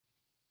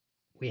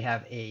we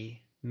have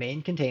a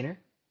main container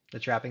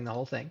that's wrapping the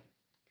whole thing.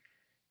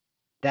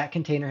 That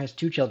container has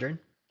two children,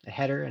 a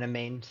header and a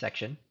main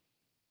section.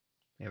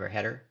 We have our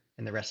header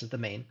and the rest is the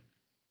main.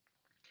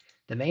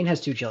 The main has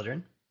two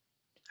children,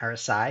 our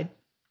aside,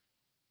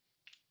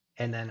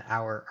 and then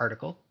our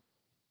article,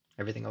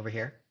 everything over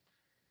here.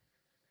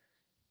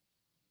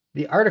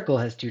 The article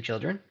has two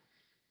children.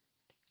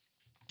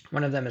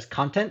 One of them is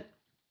content,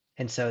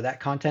 and so that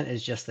content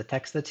is just the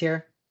text that's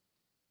here.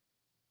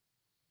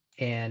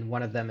 And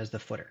one of them is the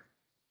footer.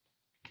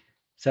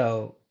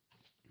 So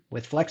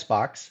with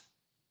Flexbox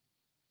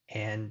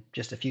and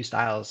just a few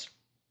styles,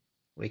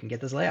 we can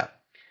get this layout.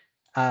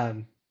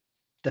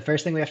 The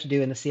first thing we have to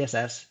do in the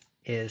CSS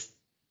is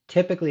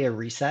typically a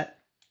reset.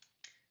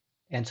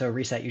 And so a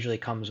reset usually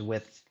comes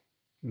with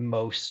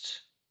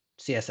most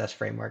CSS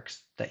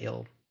frameworks that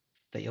you'll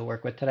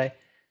work with today.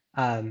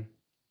 In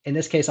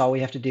this case, all we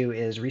have to do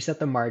is reset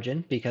the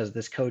margin because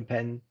this code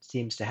pen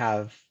seems to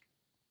have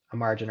a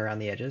margin around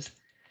the edges.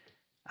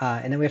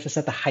 And then we have to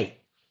set the height.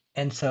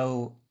 And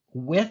so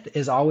width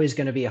is always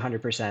going to be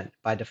 100%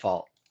 by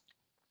default.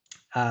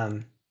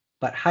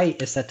 But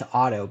height is set to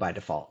auto by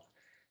default.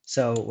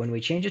 So when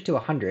we change it to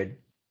 100,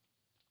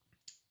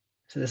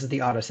 so this is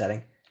the auto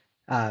setting.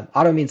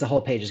 Auto means the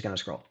whole page is going to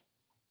scroll.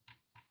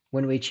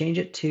 When we change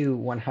it to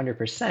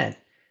 100%,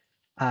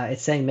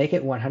 it's saying make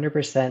it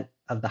 100%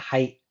 of the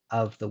height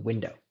of the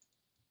window.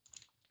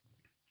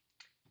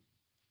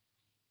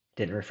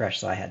 Didn't refresh,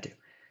 so I had to.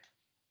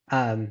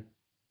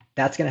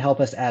 That's going to help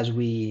us as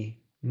we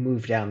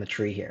move down the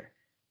tree here.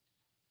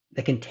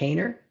 The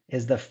container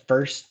is the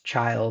first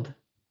child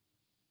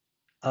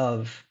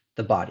of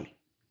the body.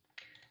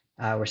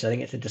 We're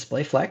setting it to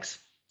display flex.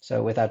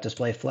 So without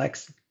display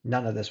flex,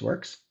 none of this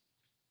works.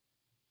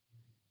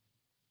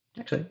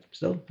 Actually,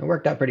 still, it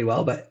worked out pretty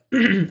well, but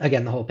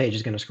again, the whole page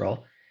is going to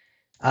scroll.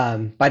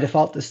 By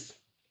default, this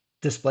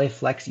display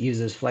flex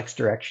uses flex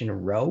direction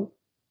row.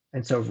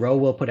 And so row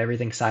will put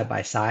everything side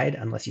by side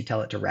unless you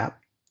tell it to wrap.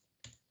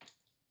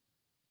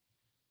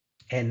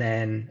 And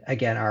then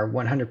again, our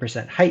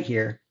 100% height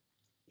here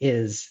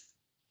is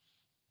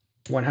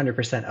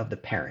 100% of the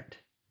parent.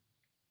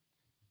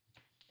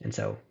 And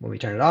so when we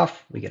turn it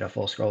off, we get a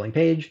full scrolling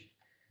page.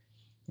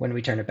 When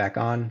we turn it back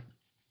on,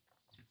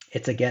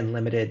 it's again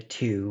limited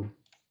to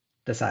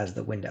the size of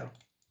the window.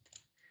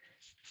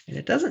 And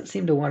it doesn't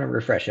seem to want to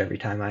refresh every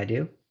time I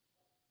do.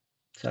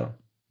 So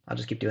I'll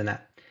just keep doing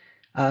that.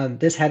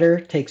 This header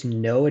takes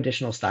no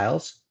additional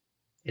styles.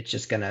 It's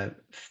just gonna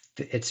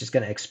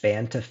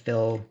expand to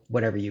fill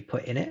whatever you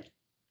put in it.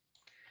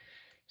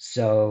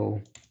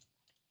 So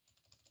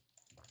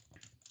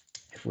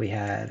if we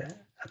had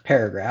a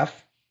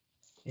paragraph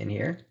in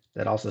here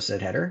that also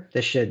said header,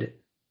 this should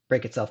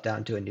break itself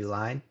down to a new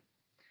line,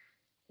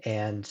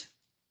 and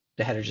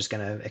the header is just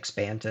going to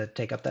expand to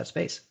take up that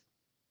space.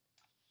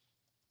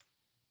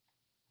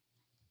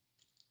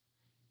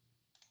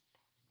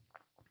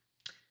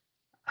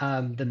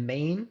 The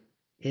main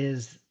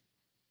is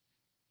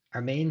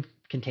our main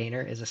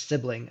container is a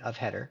sibling of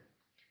header,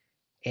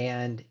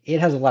 and it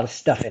has a lot of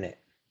stuff in it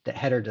that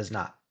header does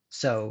not.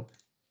 So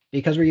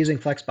because we're using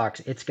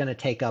Flexbox, it's going to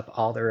take up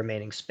all the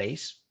remaining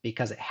space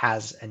because it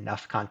has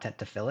enough content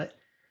to fill it.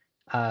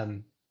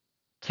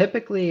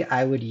 Typically,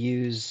 I would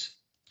use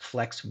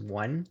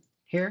Flex1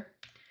 here.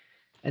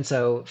 And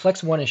so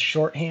Flex1 is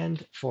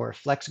shorthand for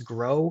Flex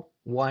Grow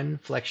 1,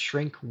 Flex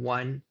Shrink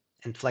 1,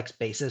 and Flex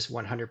Basis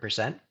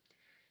 100%.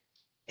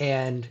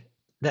 And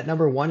that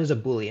number 1 is a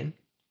Boolean.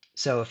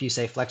 So if you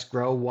say Flex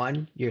Grow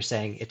 1, you're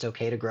saying it's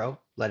okay to grow.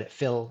 Let it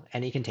fill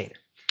any container.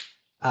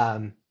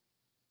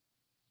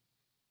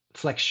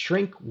 Flex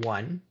Shrink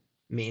 1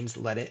 means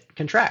let it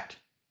contract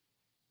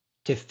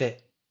to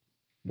fit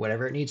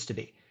whatever it needs to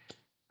be.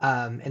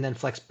 And then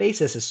Flex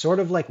Basis is sort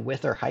of like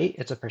width or height.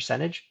 It's a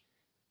percentage.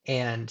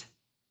 And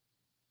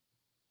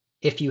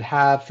if you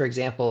have, for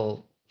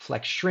example,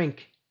 Flex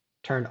Shrink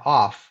turned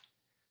off,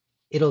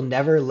 it'll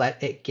never let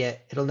the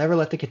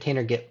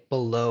container get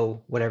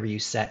below whatever you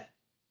set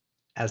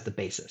as the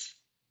basis.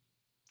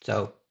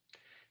 So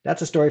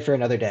that's a story for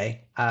another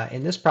day.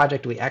 In this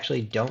project, we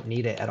actually don't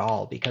need it at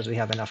all because we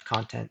have enough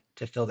content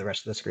to fill the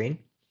rest of the screen.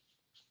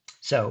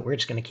 So we're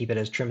just going to keep it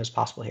as trim as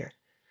possible here.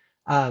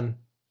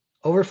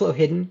 Overflow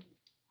hidden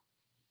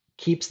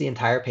keeps the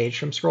entire page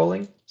from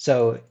scrolling.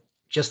 So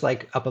just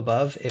like up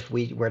above, if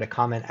we were to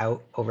comment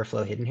out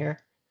overflow hidden here,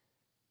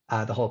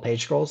 the whole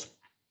page scrolls,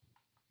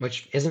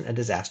 which isn't a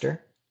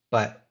disaster,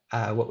 but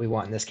what we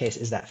want in this case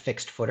is that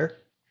fixed footer.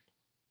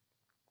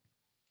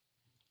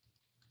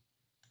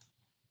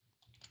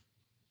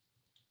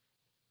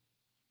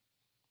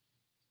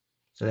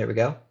 So there we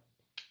go.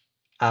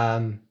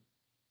 And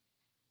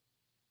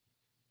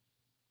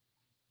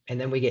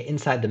then we get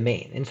inside the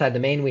main. Inside the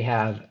main, we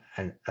have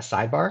a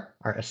sidebar,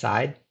 our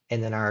aside,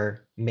 and then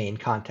our main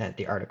content,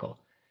 the article.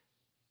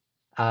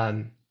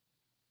 You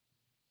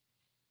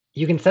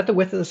can set the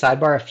width of the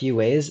sidebar a few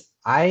ways.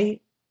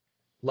 I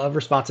love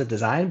responsive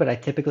design, but I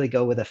typically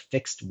go with a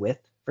fixed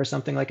width for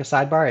something like a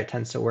sidebar. It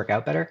tends to work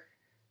out better.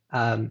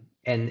 And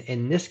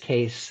in this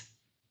case,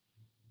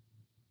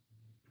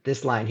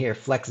 this line here,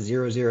 flex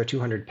 200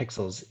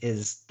 pixels,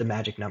 is the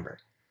magic number.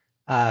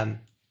 And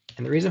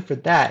the reason for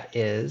that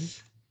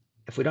is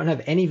if we don't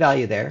have any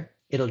value there,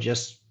 it'll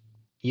just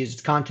use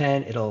its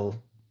content. It'll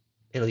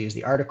use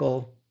the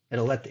article.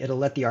 It'll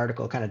let the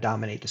article kind of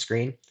dominate the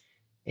screen,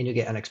 and you'll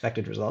get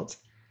unexpected results.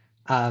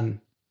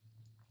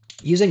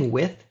 Using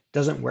width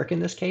doesn't work in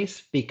this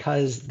case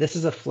because this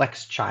is a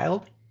flex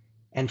child,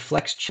 and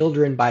flex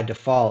children by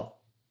default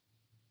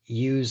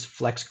use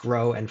flex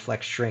grow and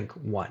flex shrink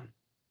 1.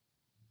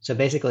 So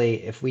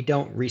basically, if we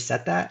don't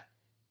reset that,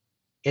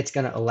 it's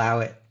going to allow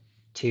it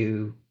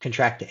to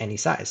contract to any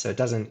size. So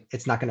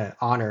it's not going to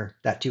honor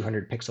that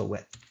 200 pixel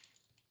width.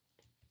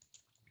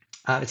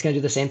 It's going to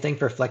do the same thing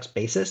for flex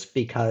basis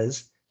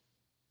because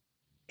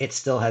it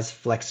still has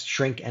flex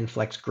shrink and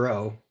flex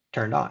grow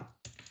turned on.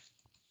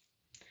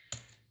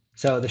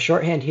 So the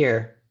shorthand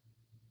here,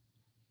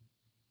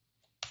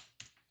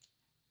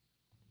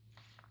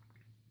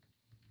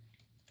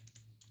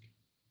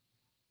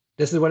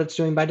 this is what it's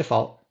doing by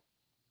default.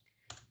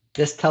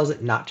 This tells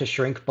it not to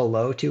shrink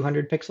below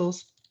 200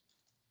 pixels.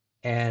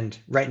 And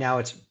right now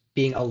it's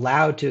being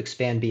allowed to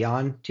expand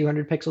beyond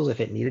 200 pixels if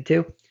it needed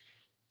to.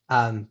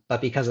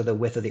 But because of the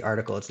width of the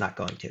article, it's not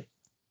going to.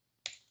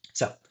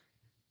 So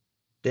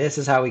this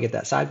is how we get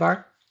that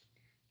sidebar.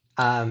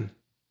 And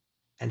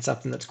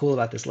something that's cool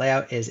about this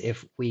layout is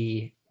if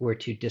we were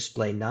to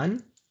display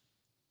none,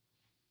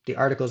 the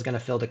article is going to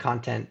fill the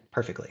content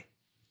perfectly.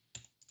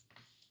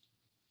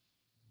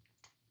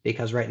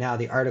 Because right now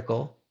the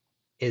article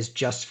is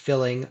just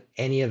filling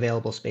any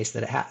available space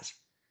that it has.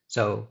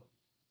 So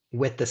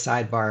with the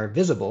sidebar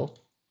visible,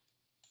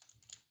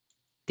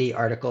 the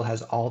article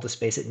has all the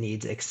space it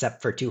needs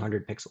except for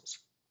 200 pixels.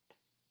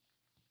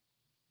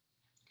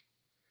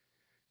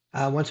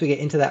 Once we get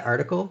into that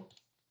article,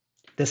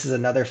 this is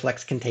another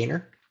flex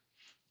container.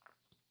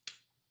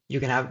 You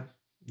can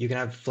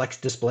have flex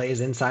displays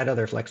inside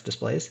other flex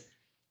displays.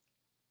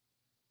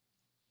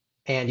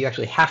 And you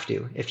actually have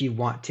to if you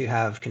want to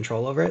have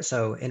control over it.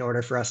 So in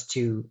order for us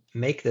to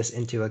make this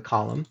into a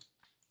column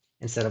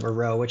instead of a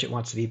row, which it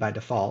wants to be by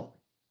default,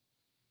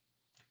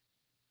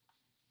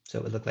 so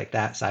it would look like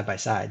that side by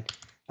side,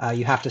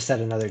 you have to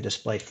set another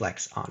display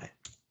flex on it.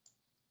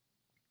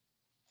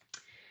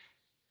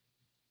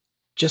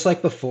 Just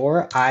like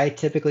before, I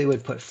typically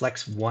would put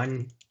flex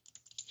 1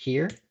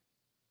 here,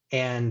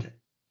 and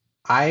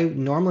I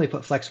normally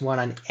put flex 1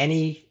 on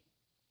any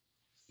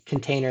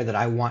container that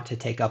I want to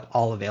take up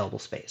all available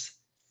space.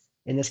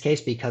 In this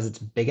case, because it's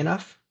big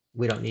enough,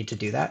 we don't need to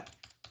do that.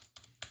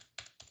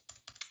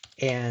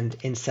 And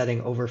in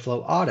setting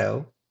overflow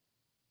auto,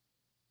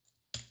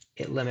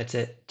 it limits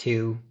it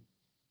to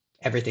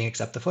everything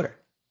except the footer.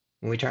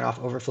 When we turn off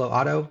overflow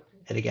auto,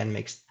 it again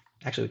makes,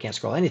 actually we can't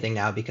scroll anything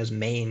now because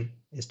main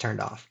is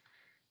turned off.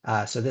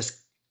 So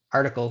this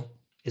article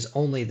is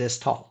only this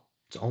tall.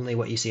 It's only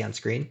what you see on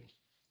screen.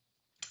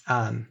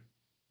 And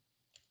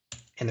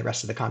the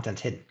rest of the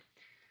content's hidden.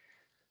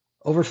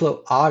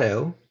 Overflow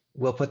auto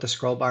will put the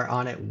scroll bar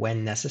on it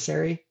when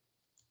necessary,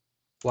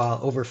 while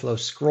overflow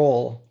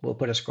scroll will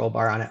put a scroll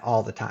bar on it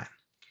all the time.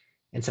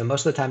 And so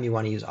most of the time you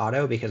want to use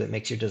auto because it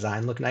makes your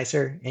design look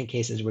nicer in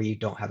cases where you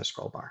don't have a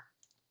scroll bar.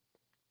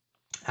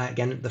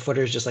 Again, the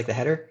footer is just like the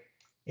header.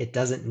 It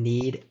doesn't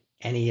need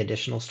any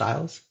additional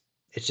styles.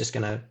 It's just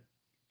gonna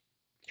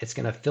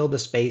fill the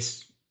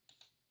space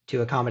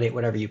to accommodate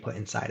whatever you put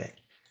inside it.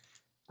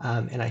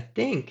 And I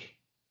think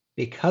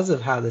because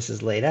of how this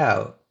is laid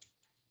out,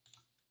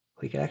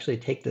 we could actually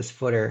take this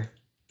footer,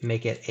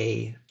 make it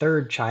a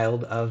third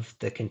child of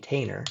the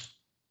container,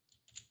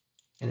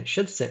 and it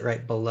should sit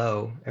right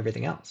below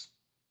everything else.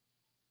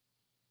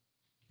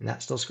 And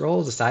that still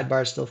scrolls, the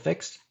sidebar is still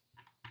fixed.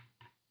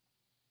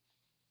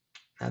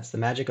 That's the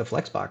magic of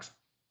Flexbox.